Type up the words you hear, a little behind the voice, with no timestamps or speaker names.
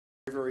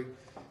very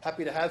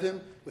happy to have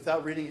him.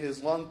 Without reading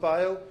his long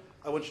bio,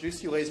 I will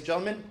introduce you, ladies and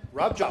gentlemen,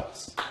 Rob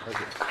Jolles. Thank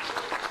you.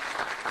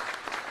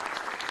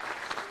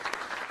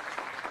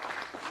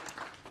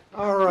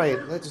 All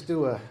right, let's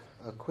do a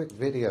quick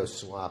video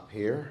swap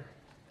here.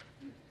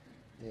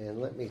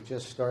 And let me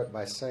just start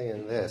by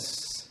saying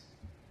this.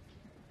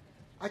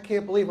 I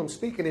can't believe I'm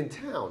speaking in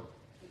town.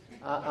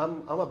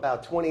 I'm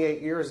about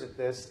 28 years at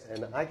this,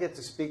 and I get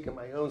to speak in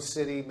my own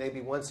city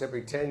maybe once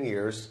every 10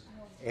 years.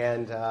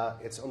 And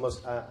it's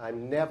almost, I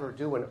never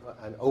do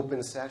an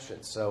open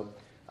session. So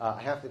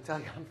I have to tell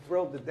you, I'm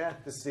thrilled to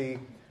death to see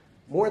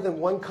more than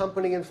one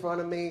company in front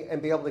of me and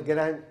be able to get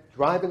out,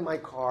 drive in my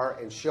car,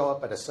 and show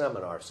up at a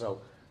seminar. So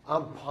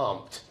I'm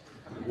pumped.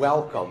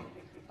 Welcome.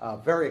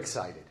 Very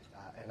excited.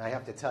 And I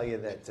have to tell you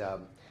that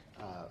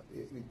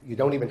you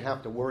don't even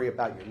have to worry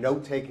about your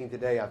note-taking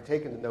today. I've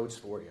taken the notes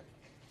for you.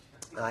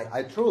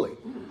 I truly,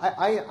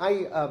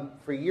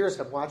 for years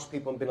have watched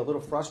people and been a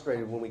little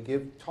frustrated when we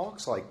give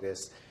talks like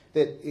this,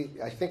 that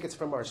I think it's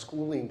from our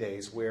schooling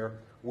days where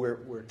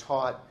we're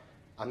taught,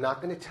 I'm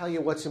not going to tell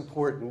you what's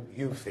important,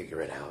 you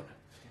figure it out.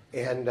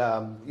 And,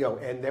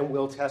 and then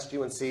we'll test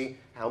you and see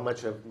how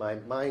much of my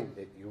mind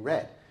that you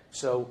read.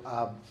 So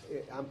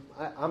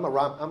I'm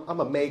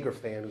a Mager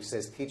fan who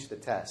says teach the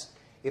test.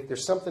 If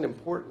there's something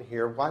important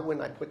here, why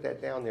wouldn't I put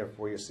that down there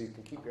for you so you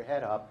can keep your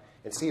head up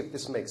and see if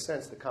this makes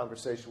sense, the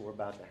conversation we're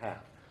about to have.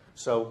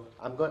 So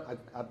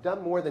I've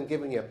done more than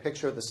giving you a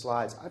picture of the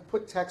slides. I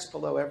put text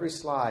below every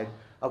slide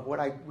of what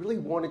I really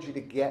wanted you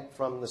to get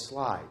from the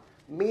slide,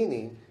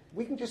 meaning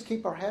we can just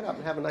keep our head up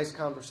and have a nice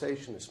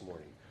conversation this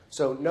morning.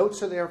 So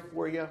notes are there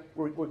for you.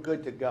 We're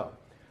good to go.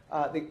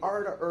 The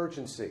art of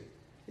urgency.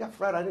 Yeah,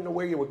 Fred, I didn't know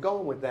where you were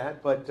going with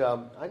that, but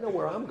I know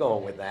where I'm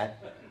going with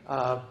that.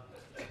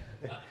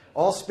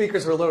 All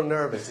speakers are a little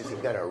nervous. Is he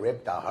going to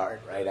rip the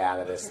heart right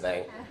out of this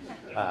thing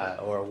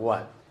or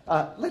what?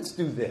 Let's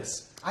do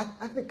this. I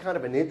think kind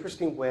of an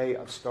interesting way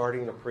of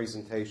starting a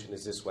presentation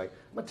is this way.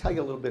 I'm going to tell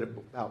you a little bit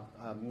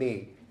about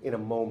me in a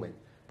moment.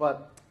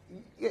 But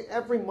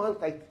every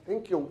month I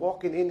think you're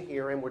walking in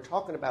here and we're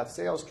talking about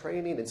sales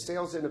training and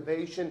sales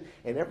innovation,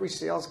 and every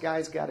sales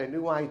guy's got a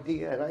new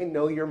idea, and I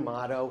know your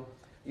motto.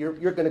 You're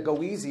going to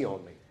go easy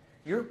on me.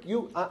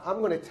 I'm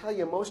going to tell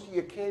you, most of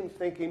you came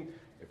thinking,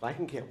 if I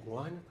can get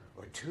one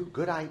or two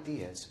good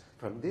ideas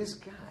from this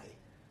guy,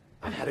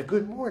 I've had a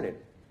good morning.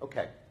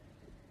 Okay,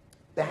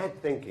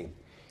 bad thinking.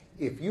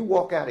 If you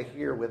walk out of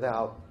here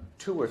without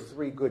 2 or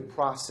 3 good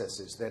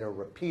processes that are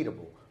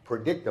repeatable,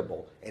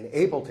 predictable, and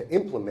able to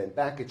implement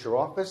back at your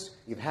office,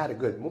 you've had a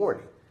good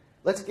morning.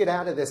 Let's get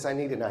out of this I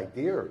need an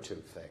idea or two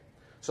thing.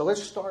 So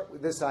let's start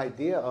with this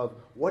idea of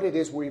what it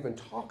is we're even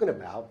talking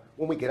about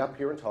when we get up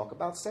here and talk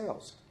about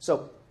sales.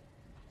 So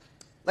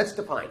let's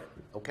define it,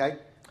 okay?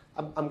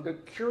 I'm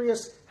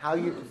curious how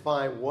you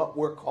define what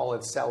we're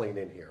calling selling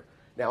in here.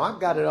 Now, I've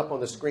got it up on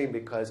the screen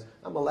because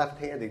I'm a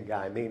left-handed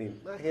guy,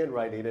 meaning my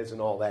handwriting isn't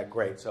all that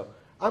great. So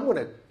I'm going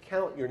to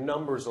count your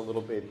numbers a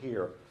little bit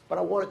here, but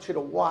I want you to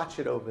watch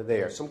it over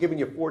there. So I'm giving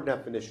you 4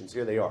 definitions.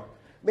 Here they are.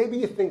 Maybe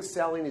you think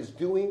selling is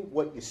doing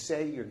what you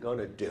say you're going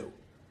to do,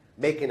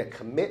 making a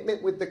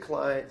commitment with the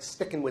client,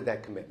 sticking with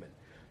that commitment.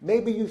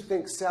 Maybe you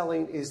think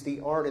selling is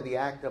the art or the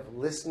act of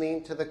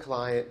listening to the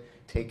client,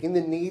 taking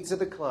the needs of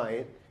the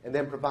client, and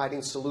then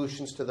providing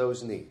solutions to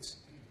those needs.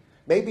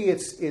 Maybe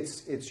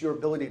it's your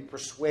ability to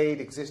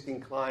persuade existing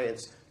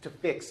clients to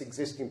fix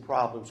existing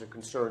problems or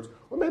concerns.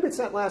 Or maybe it's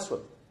that last one,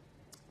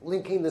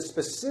 linking the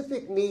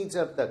specific needs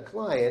of the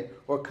client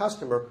or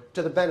customer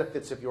to the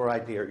benefits of your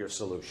idea or your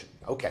solution.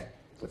 Okay,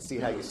 let's see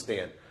how you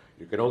stand.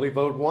 You can only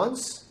vote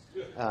once.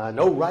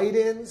 No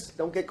write-ins.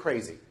 Don't get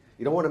crazy.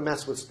 You don't want to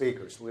mess with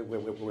speakers. We're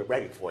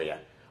ready for you.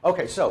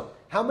 Okay, so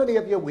how many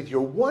of you with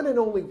your one and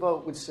only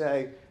vote would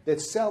say that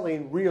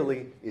selling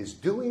really is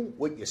doing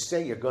what you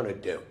say you're going to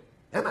do?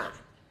 Come on.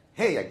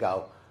 Here you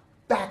go.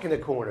 Back in the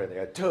corner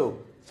there. 2,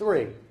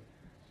 3.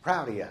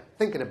 Proud of you.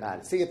 Thinking about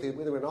it. See, if it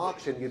were an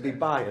auction, you'd be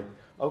buying.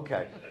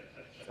 Okay.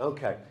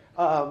 Okay.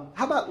 How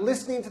about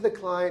listening to the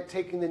client,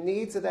 taking the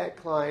needs of that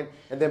client,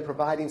 and then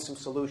providing some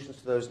solutions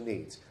to those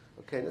needs?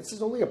 Okay, this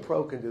is only a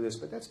pro can do this,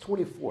 but that's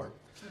 24.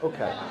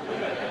 Okay.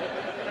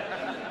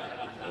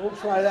 We'll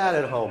try that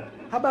at home.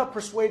 How about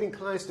persuading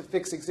clients to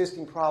fix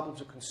existing problems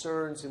or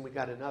concerns? And we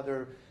got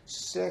another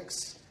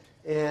 6.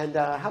 And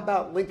how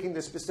about linking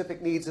the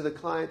specific needs of the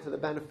client to the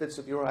benefits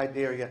of your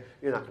idea?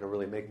 You're not going to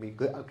really make me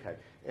good. Okay.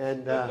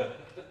 And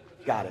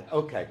got it.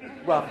 Okay.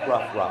 Rough.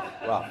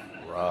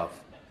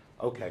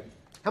 Okay.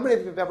 How many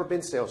of you have ever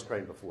been sales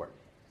trained before?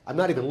 I'm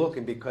not even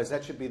looking because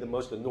that should be the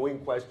most annoying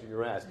question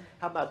you're asked.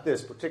 How about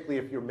this, particularly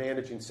if you're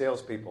managing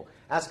salespeople?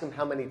 Ask them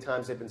how many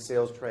times they've been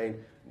sales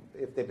trained,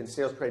 if they've been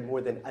sales trained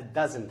more than a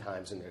dozen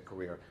times in their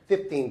career,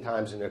 15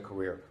 times in their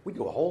career. We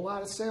do a whole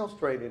lot of sales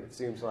training, it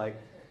seems like.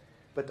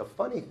 But the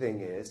funny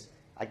thing is,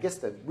 I guess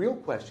the real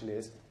question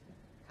is,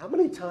 how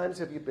many times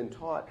have you been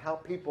taught how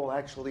people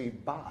actually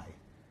buy?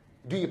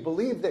 Do you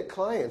believe that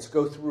clients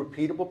go through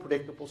repeatable,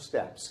 predictable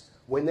steps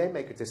when they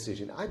make a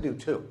decision. I do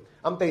too.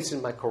 I'm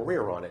basing my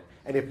career on it.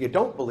 And if you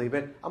don't believe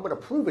it, I'm going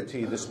to prove it to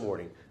you this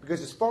morning.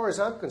 Because as far as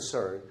I'm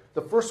concerned,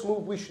 the first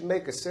move we should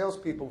make as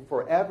salespeople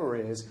forever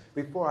is,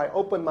 before I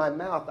open my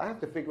mouth, I have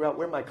to figure out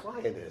where my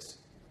client is.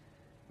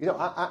 You know,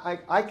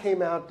 I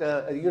came out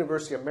at the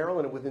University of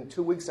Maryland, and within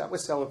 2 weeks, I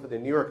was selling for the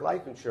New York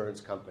Life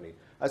Insurance Company.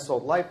 I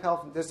sold life,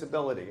 health, and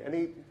disability.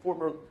 Any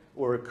former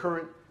or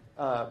current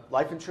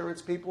life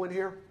insurance people in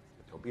here?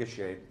 Don't be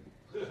ashamed.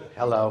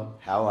 Hello,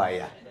 how are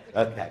you?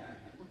 Okay.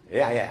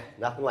 Yeah.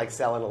 Nothing like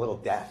selling a little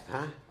death,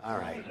 huh? All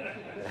right.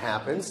 It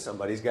happens.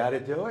 Somebody's got to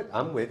do it.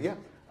 I'm with you.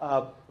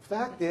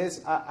 Fact is,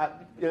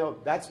 you know,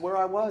 that's where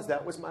I was.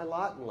 That was my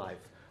lot in life.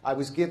 I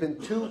was given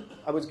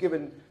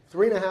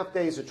 3.5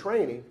 days of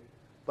training,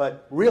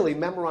 but really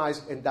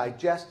memorized and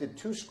digested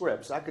 2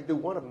 scripts. I could do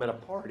one of them at a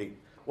party.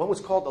 One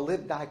was called The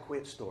Live, Die,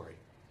 Quit Story.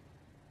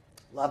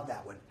 Loved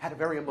that one. Had a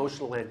very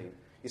emotional ending.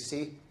 You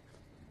see,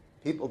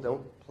 people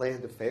don't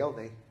plan to fail.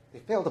 They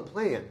fail to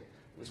plan.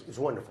 It was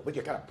wonderful, but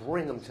you got to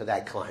bring them to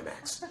that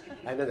climax.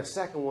 And then the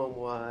second one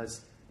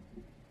was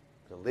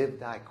The Live,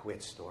 Die,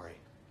 Quit Story.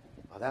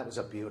 Oh, that was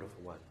a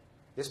beautiful one.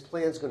 This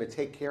plan's going to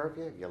take care of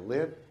you. You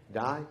live,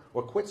 die,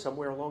 or quit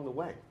somewhere along the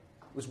way.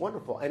 It was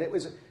wonderful. And it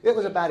was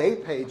about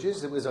 8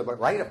 pages. It was a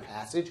rite of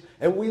passage,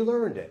 and we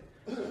learned it.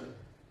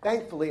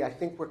 Thankfully, I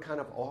think we're kind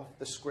of off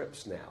the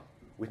scripts now.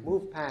 We've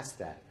moved past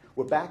that.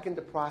 We're back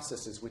into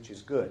processes, which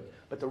is good.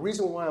 But the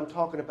reason why I'm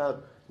talking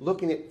about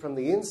looking at it from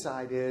the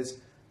inside is,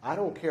 I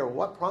don't care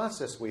what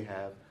process we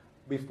have.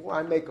 Before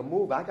I make a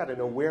move, I got to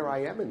know where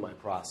I am in my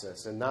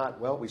process, and not,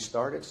 well, we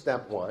start at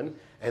step 1,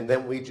 and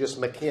then we just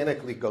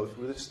mechanically go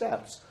through the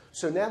steps.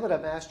 So now that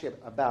I've asked you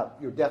about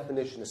your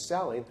definition of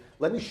selling,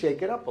 let me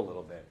shake it up a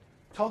little bit.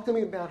 Talk to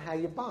me about how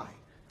you buy.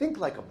 Think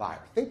like a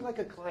buyer. Think like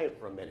a client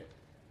for a minute.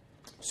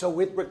 So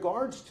with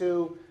regards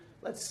to,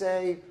 let's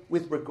say,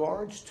 with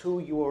regards to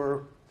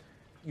your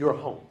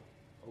home,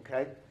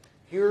 okay?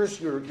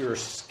 Here's your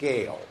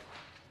scale.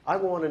 I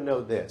want to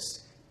know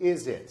this.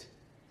 Is it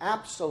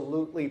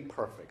absolutely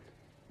perfect?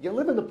 You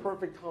live in the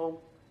perfect home?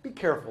 Be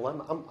careful.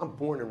 I'm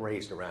born and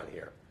raised around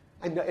here.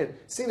 I know, and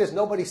seeing as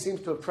nobody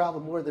seems to have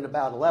traveled more than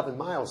about 11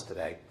 miles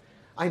today,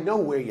 I know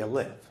where you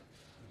live.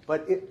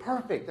 But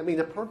perfect. I mean,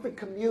 a perfect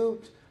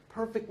commute,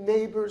 perfect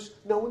neighbors.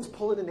 No one's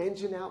pulling an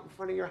engine out in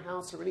front of your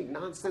house or any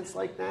nonsense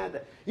like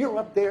that. You're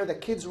up there, the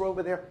kids are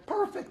over there.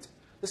 Perfect.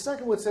 The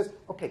second one says,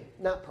 okay,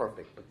 not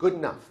perfect, but good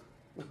enough.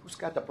 Who's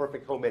got the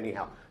perfect home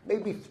anyhow?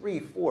 Maybe 3,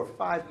 4,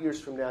 5 years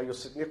from now, you'll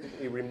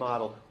significantly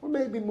remodel, or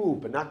maybe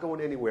move, but not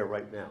going anywhere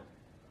right now.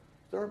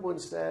 Third one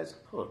says,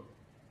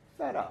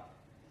 fed up.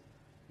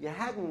 You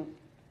hadn't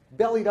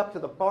bellied up to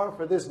the bar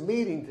for this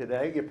meeting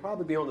today, you'd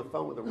probably be on the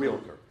phone with a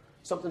realtor.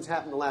 Something's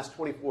happened in the last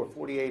 24,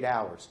 48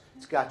 hours.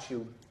 It's got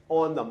you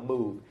on the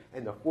move.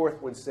 And the fourth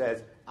one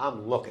says,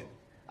 I'm looking.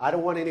 I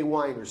don't want any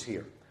whiners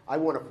here. I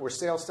want a for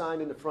sale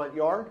sign in the front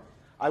yard.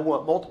 I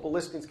want multiple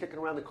listings kicking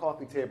around the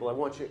coffee table. I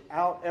want you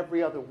out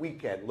every other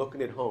weekend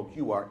looking at homes.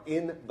 You are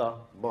in the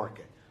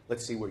market.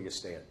 Let's see where you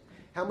stand.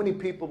 How many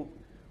people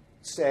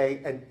say,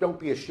 and don't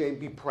be ashamed,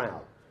 be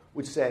proud,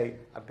 would say,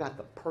 I've got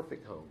the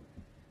perfect home.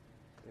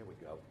 There we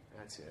go.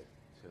 That's it.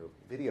 So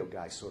video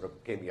guy sort of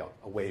gave me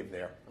a wave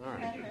there. All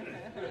right.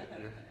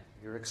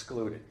 You're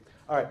excluded.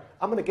 All right.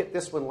 I'm going to get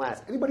this one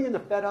last. Anybody in the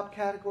fed up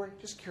category?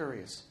 Just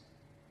curious.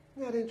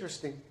 Isn't that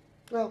interesting?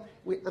 Well,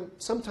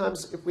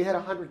 sometimes if we had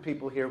 100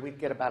 people here, we'd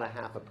get about a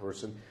half a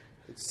person.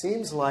 It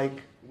seems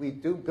like we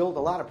do build a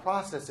lot of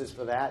processes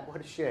for that.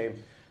 What a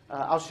shame.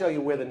 I'll show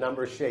you where the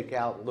numbers shake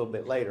out a little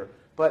bit later.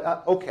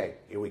 But, okay,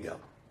 here we go.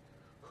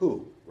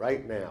 Who,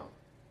 right now,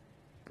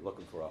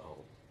 looking for a home?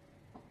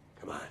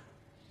 Come on.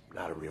 I'm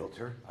not a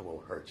realtor. I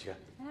won't hurt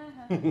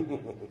you.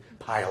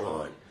 Pile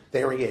on.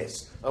 There he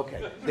is.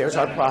 Okay, there's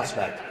our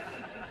prospect.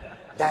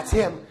 That's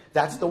him.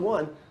 That's the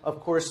one.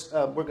 Of course,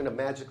 we're going to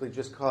magically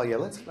just call you.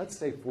 Let's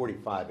say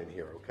 45 in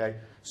here, okay?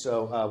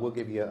 So we'll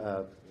give you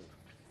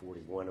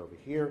 41 over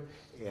here.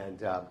 And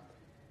the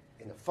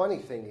funny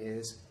thing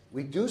is,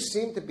 we do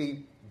seem to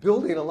be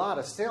building a lot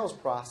of sales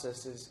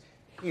processes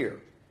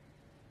here.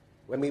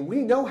 I mean,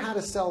 we know how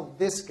to sell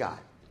this guy.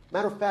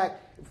 Matter of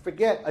fact,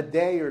 forget a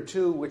day or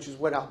two, which is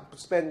what I'll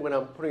spend when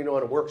I'm putting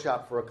on a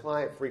workshop for a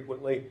client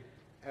frequently.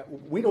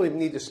 We don't even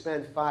need to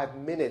spend 5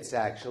 minutes,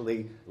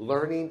 actually,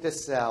 learning to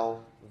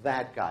sell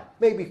that guy.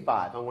 Maybe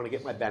 5. I want to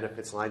get my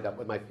benefits lined up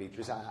with my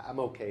features. I'm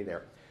okay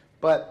there.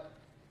 But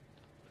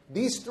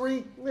these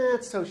 3,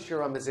 not so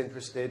sure I'm as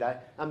interested.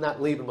 I'm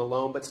not leaving them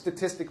alone. But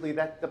statistically,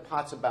 the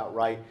pot's about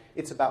right.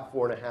 It's about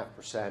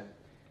 4.5%.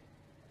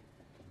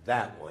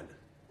 That one,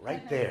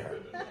 right there.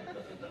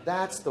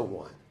 That's the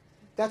one.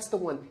 That's the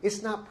one.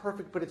 It's not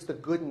perfect, but it's the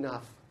good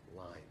enough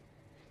line.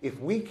 If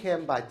we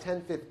can, by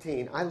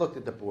 10:15, I looked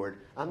at the board.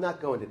 I'm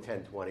not going to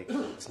 10:20.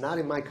 It's not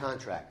in my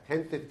contract.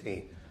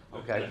 10:15,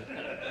 okay?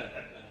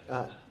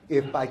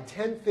 If by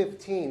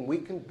 10:15 we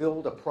can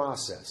build a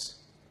process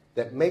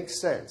that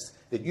makes sense,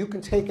 that you can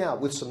take out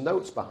with some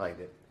notes behind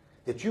it,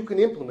 that you can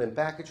implement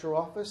back at your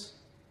office,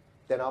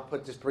 then I'll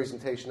put this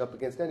presentation up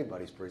against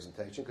anybody's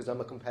presentation because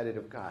I'm a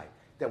competitive guy.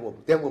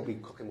 then we'll be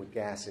cooking with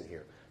gas in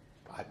here.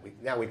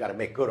 Now we got to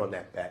make good on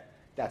that bet.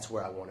 That's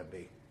where I want to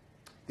be.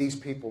 These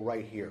people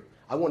right here.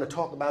 I want to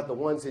talk about the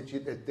ones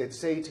that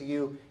say to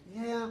you,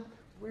 yeah,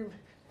 we're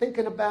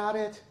thinking about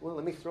it. Well,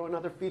 let me throw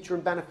another feature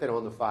and benefit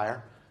on the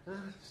fire.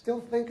 Still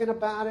thinking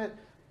about it?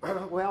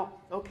 Well,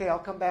 okay, I'll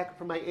come back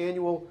for my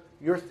annual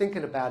You're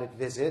Thinking About It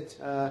visit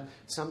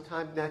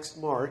sometime next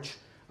March.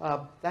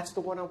 That's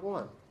the one I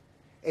want.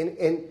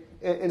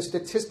 And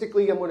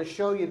statistically, I'm going to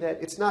show you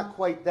that it's not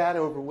quite that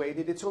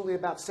overweighted. It's only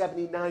about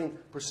 79%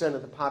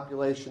 of the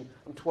population.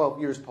 I'm 12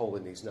 years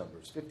polling these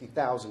numbers,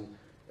 50,000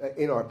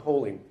 in our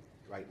polling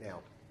right now.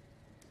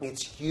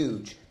 It's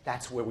huge.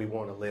 That's where we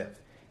want to live.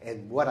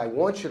 And what I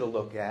want you to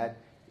look at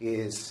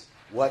is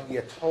what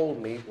you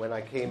told me when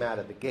I came out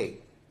of the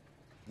gate.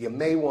 You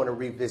may want to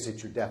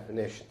revisit your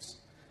definitions,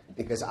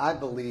 because I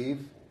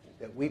believe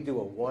that we do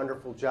a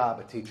wonderful job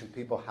of teaching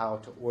people how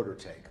to order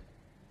take.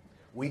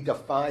 We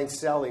define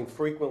selling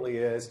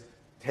frequently as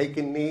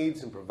taking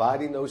needs and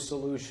providing those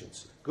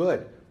solutions.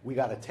 Good. We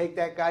got to take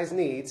that guy's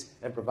needs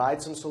and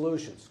provide some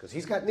solutions, because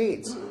he's got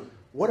needs.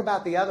 What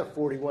about the other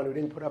 41 who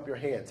didn't put up your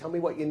hand? Tell me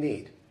what you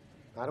need.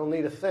 I don't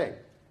need a thing.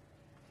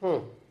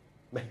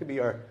 Maybe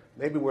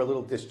we're a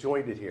little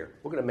disjointed here.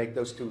 We're going to make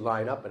those two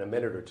line up in a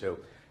minute or two.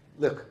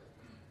 Look,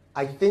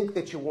 I think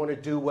that you want to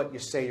do what you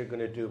say you're going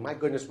to do. My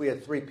goodness, we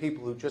had 3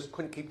 people who just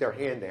couldn't keep their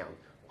hand down.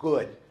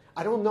 Good.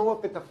 I don't know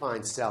if it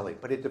defines selling,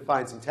 but it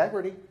defines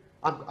integrity.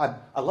 I'd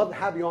love to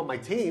have you on my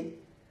team.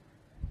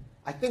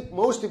 I think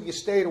most of you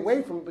stayed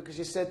away from it because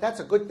you said, that's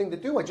a good thing to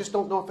do. I just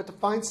don't know if it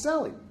defines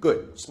selling.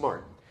 Good.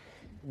 Smart.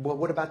 Well,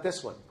 what about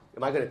this one?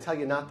 Am I going to tell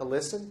you not to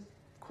listen?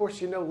 Of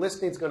course, you know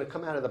listening is going to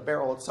come out of the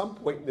barrel at some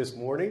point this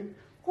morning.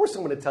 Of course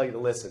I'm going to tell you to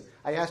listen.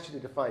 I asked you to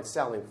define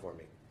selling for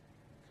me.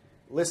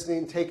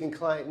 Listening, taking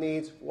client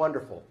needs,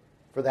 wonderful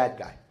for that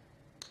guy.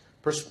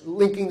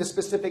 Linking the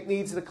specific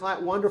needs of the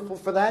client, wonderful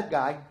for that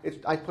guy.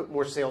 I put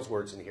more sales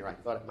words in here. I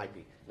thought it might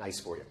be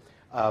nice for you.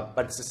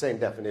 But it's the same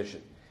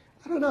definition.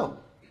 I don't know.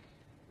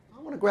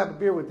 I want to grab a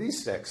beer with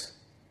these 6.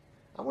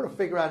 I want to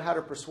figure out how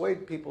to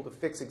persuade people to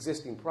fix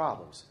existing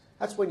problems.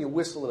 That's when you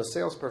whistle and a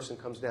salesperson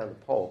comes down the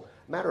pole.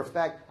 Matter of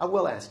fact, I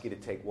will ask you to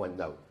take one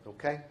note,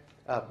 okay?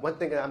 One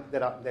thing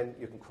then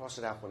you can cross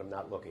it out when I'm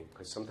not looking,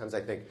 because sometimes I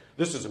think,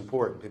 this is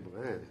important. People,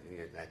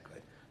 ain't that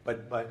good.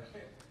 But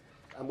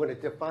I'm going to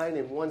define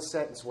in one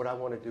sentence what I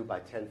want to do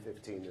by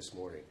 10:15 this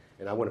morning,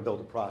 and I want to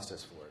build a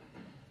process for it.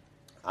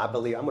 I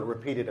believe, I'm going to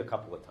repeat it a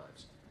couple of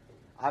times.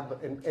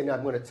 And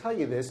I'm going to tell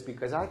you this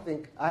because I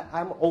think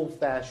I'm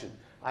old-fashioned.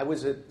 I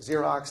was at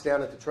Xerox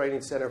down at the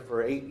training center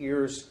for 8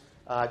 years,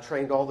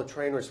 trained all the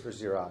trainers for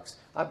Xerox.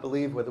 I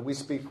believe whether we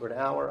speak for an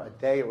hour, a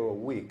day, or a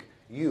week,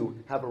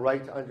 you have a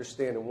right to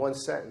understand in one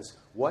sentence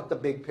what the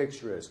big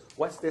picture is.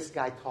 What's this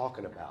guy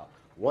talking about?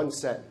 One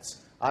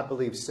sentence. I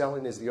believe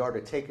selling is the art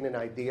of taking an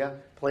idea,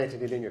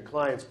 planting it in your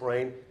client's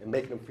brain, and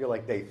making them feel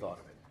like they thought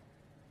of it.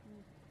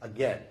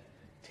 Again,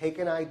 take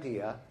an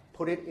idea,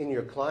 put it in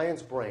your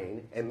client's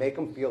brain, and make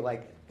them feel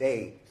like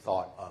they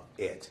thought of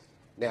it.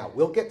 Now,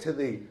 we'll get to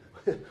the...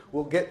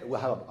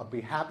 I'll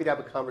be happy to have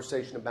a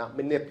conversation about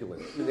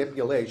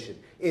manipulation,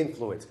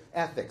 influence,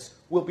 ethics.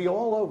 We'll be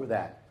all over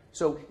that.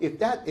 So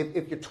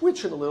if you're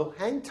twitching a little,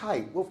 hang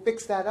tight. We'll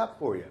fix that up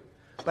for you.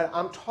 But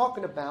I'm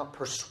talking about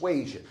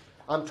persuasion.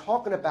 I'm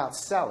talking about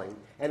selling,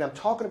 and I'm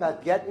talking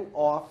about getting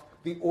off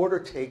the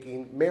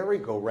order-taking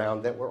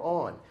merry-go-round that we're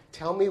on.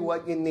 Tell me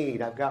what you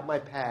need. I've got my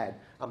pad.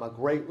 I'm a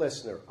great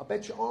listener. I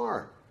bet you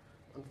are.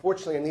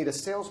 Unfortunately, I need a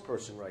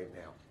salesperson right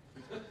now.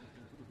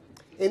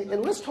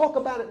 And let's talk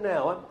about it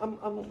now. I'm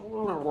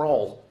on a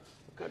roll.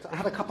 I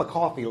had a cup of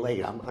coffee late.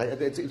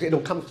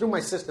 It'll come through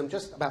my system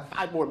just about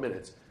 5 more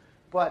minutes.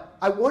 But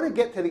I want to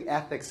get to the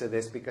ethics of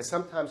this because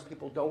sometimes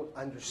people don't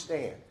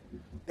understand.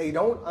 They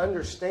don't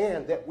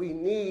understand that we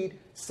need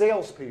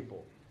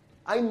salespeople.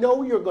 I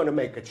know you're going to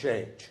make a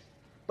change.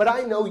 But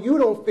I know you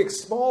don't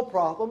fix small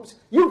problems.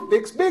 You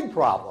fix big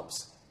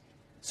problems.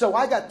 So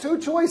I got 2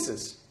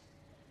 choices.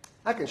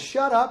 I can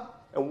shut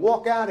up and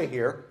walk out of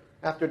here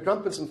after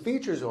dumping some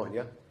features on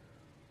you,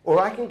 or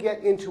I can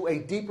get into a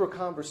deeper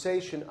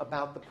conversation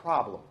about the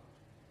problem.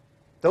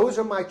 Those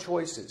are my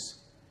choices.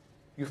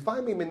 You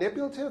find me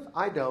manipulative?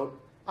 I don't.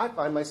 I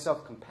find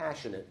myself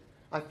compassionate.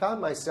 I find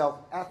myself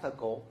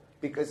ethical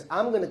because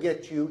I'm going to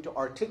get you to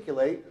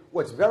articulate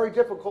what's very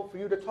difficult for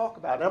you to talk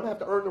about. And I'm going to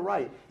have to earn the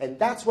right. And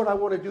that's what I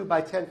want to do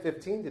by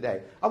 10:15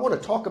 today. I want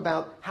to talk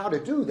about how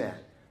to do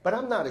that. But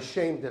I'm not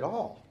ashamed at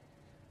all.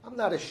 I'm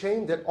not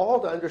ashamed at all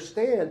to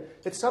understand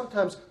that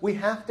sometimes we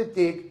have to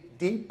dig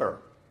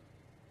deeper.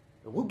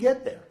 And we'll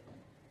get there.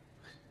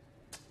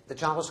 The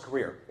Jolles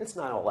career, it's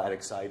not all that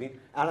exciting.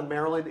 Out of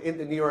Maryland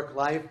into New York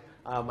life,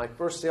 my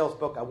first sales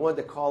book, I wanted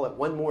to call it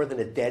One More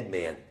Than a Dead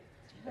Man.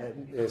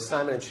 And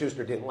Simon &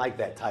 Schuster didn't like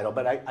that title,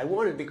 but I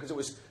wanted it because it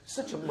was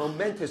such a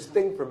momentous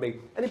thing for me.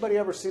 Anybody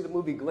ever see the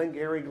movie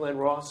Glengarry Glen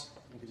Ross?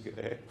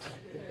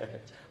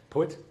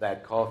 Put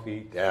that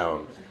coffee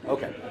down.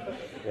 Okay.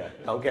 Yeah,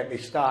 don't get me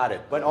started.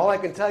 But all I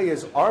can tell you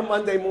is our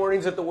Monday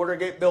mornings at the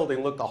Watergate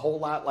building looked a whole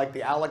lot like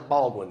the Alec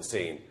Baldwin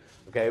scene.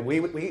 Okay,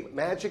 we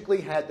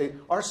magically had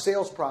our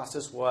sales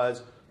process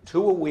was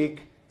 2 a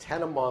week,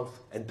 10 a month,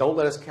 and don't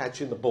let us catch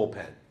you in the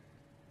bullpen.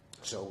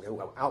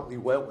 So out we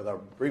went with our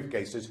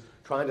briefcases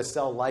trying to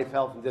sell life,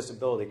 health, and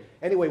disability.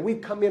 Anyway,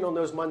 we'd come in on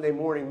those Monday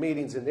morning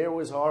meetings, and there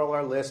was all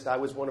our list. I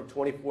was one of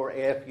 24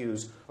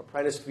 AFUs,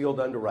 apprentice field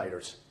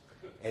underwriters.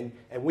 And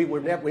we were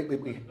never,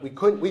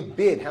 we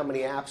bid how many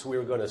apps we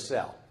were going to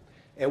sell.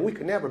 And we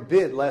could never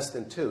bid less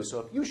than 2.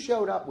 So if you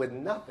showed up with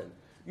nothing,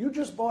 you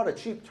just bought a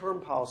cheap term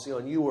policy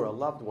on you or a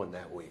loved one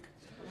that week.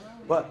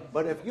 But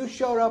if you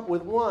showed up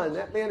with 1,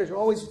 that manager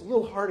always a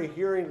little hard of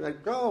hearing,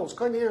 like, girls,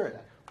 couldn't hear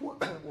it.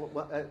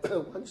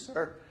 One,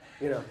 sir.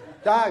 You know,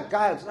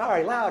 God,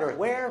 sorry, louder.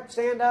 Where?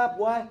 Stand up.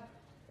 What?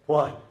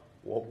 1.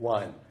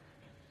 1.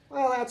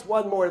 Well, that's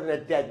 1 more than a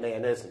dead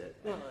man, isn't it?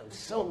 Oh, I'm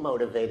so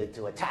motivated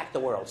to attack the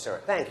world, sir.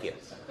 Thank you.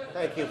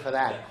 Thank you for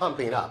that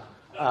pumping up.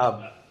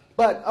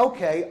 But,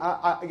 okay,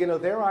 you know,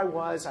 there I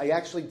was. I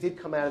actually did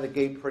come out of the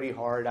gate pretty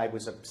hard. I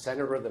was a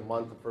senator of the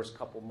month the first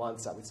couple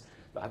months.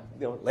 I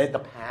led the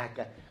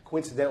pack.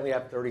 Coincidentally, I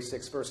have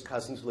 36 first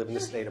cousins who live in the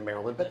state of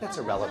Maryland, but that's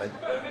irrelevant.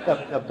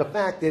 The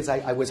fact is,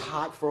 I was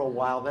hot for a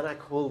while. Then I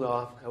cooled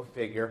off, go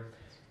figure.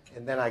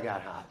 And then I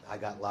got hot. I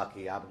got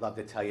lucky. I would love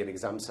to tell you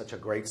because I'm such a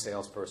great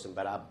salesperson,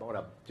 but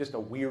on just a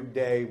weird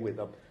day with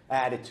an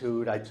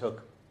attitude, I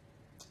took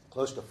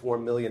close to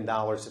 $4 million,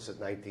 this is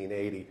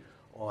 1980,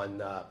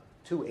 on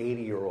 2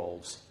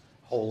 80-year-olds,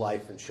 whole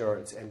life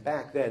insurance. And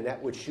back then,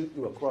 that would shoot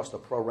you across the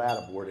pro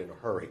rata board in a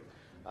hurry.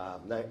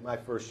 My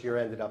first year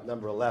ended up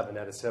number 11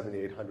 out of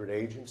 7,800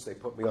 agents. They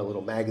put me on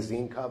little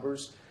magazine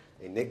covers.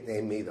 They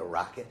nicknamed me the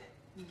Rocket.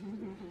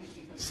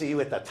 See you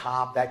at the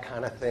top, that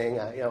kind of thing.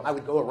 I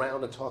would go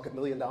around and talk at $1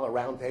 million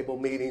roundtable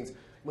meetings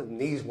with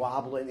knees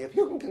wobbling. If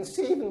you can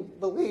conceive and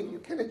believe, you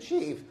can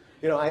achieve.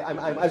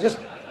 I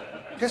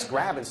just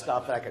grabbing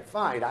stuff that I could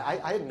find.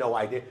 I had no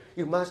idea.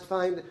 You must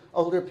find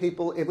older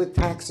people with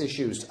tax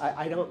issues.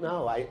 I don't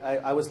know.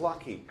 I was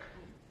lucky.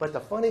 But the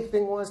funny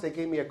thing was they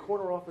gave me a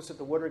corner office at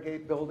the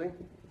Watergate building.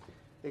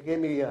 They gave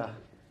me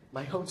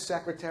my own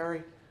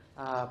secretary.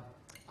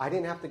 I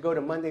didn't have to go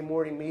to Monday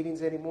morning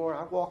meetings anymore.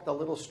 I walked a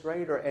little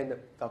straighter, and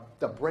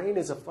the brain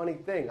is a funny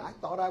thing. I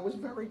thought I was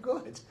very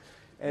good.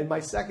 And my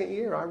second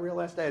year, I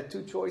realized I had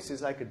 2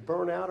 choices. I could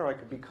burn out or I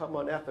could become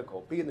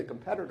unethical. Being the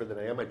competitor that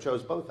I am, I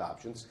chose both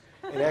options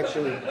and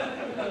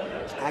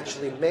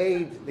actually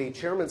made the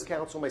Chairman's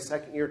Council my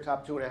second year,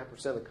 top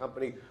 2.5% of the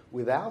company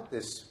without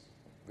this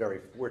very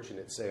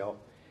fortunate sale.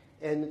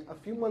 And a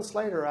few months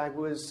later, I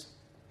was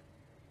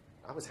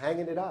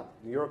hanging it up.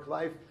 New York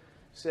Life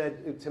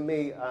said to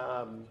me,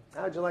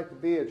 how'd you like to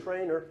be a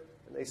trainer?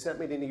 And they sent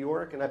me to New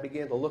York, and I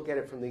began to look at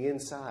it from the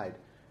inside.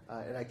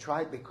 And I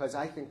tried, because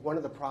I think one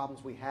of the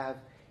problems we have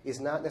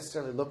is not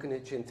necessarily looking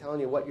at you and telling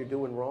you what you're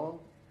doing wrong.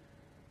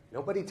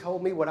 Nobody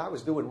told me what I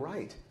was doing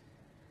right.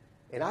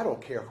 And I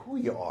don't care who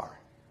you are.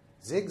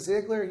 Zig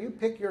Ziglar, you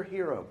pick your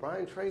hero.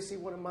 Brian Tracy,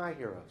 one of my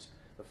heroes.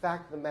 The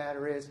fact of the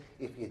matter is,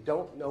 if you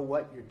don't know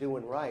what you're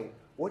doing right,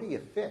 what do you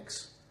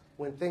fix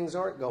when things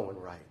aren't going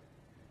right?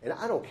 And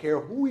I don't care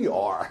who you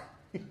are.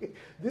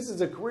 This is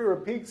a career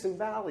of peaks and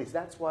valleys.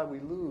 That's why we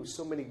lose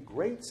so many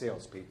great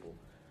salespeople.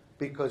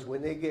 Because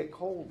when they get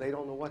cold, they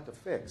don't know what to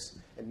fix.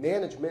 And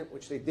management,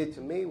 which they did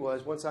to me,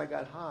 was once I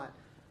got hot,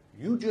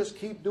 you just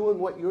keep doing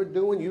what you're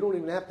doing. You don't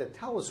even have to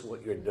tell us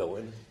what you're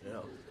doing.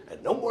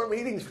 And no more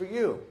meetings for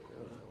you.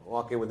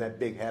 Walk in with that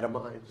big head of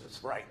mine.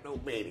 That's right, no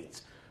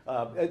meetings.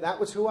 That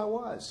was who I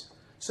was.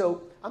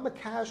 So I'm a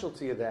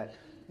casualty of that.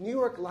 New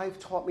York Life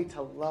taught me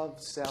to love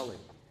selling.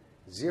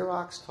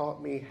 Xerox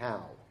taught me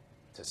how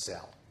to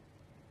sell.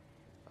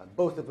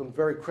 Both of them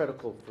very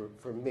critical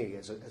for me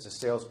as a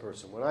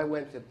salesperson. When I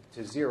went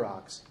to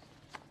Xerox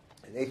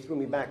and they threw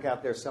me back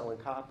out there selling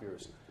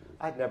copiers,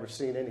 I'd never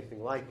seen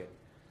anything like it.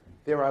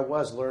 There I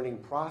was learning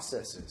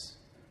processes,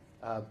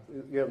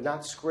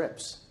 not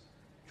scripts,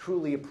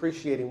 truly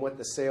appreciating what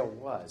the sale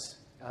was.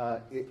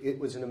 It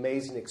was an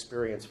amazing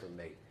experience for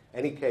me.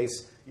 Any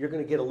case, you're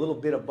going to get a little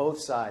bit of both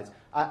sides.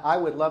 I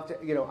would love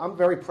to, I'm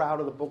very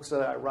proud of the books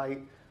that I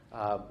write.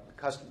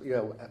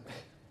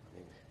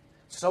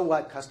 So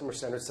what?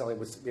 Customer-centered selling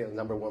was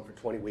number 1 for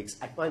 20 weeks.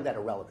 I find that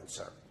irrelevant,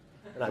 sir.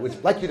 And I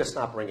would like you to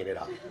stop bringing it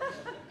up.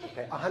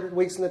 Okay, 100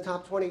 weeks in the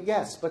top 20?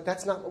 Yes, but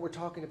that's not what we're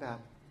talking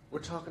about. We're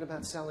talking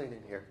about selling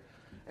in here.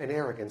 And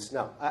arrogance,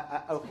 no.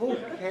 Who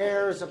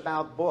cares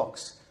about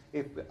books?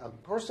 If a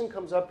person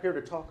comes up here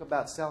to talk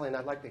about selling,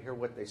 I'd like to hear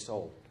what they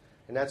sold.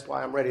 And that's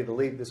why I'm ready to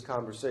leave this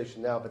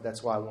conversation now, but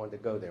that's why I wanted to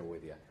go there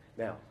with you.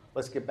 Now,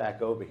 let's get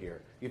back over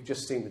here. You've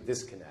just seen the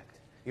disconnect.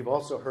 You've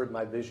also heard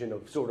my vision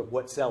of sort of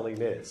what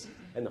selling is.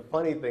 And the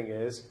funny thing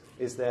is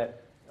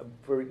that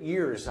for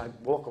years I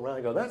walk around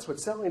and go, that's what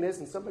selling is.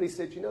 And somebody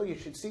said, you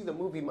should see the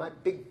movie My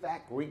Big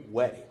Fat Greek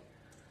Wedding.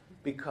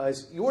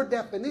 Because your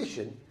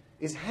definition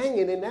is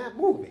hanging in that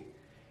movie.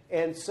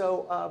 And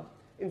so,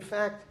 in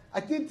fact, I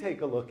did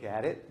take a look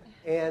at it.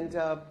 And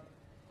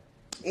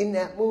in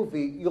that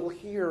movie, you'll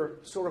hear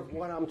sort of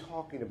what I'm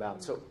talking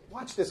about. So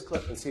watch this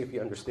clip and see if you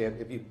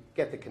understand, if you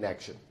get the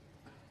connection.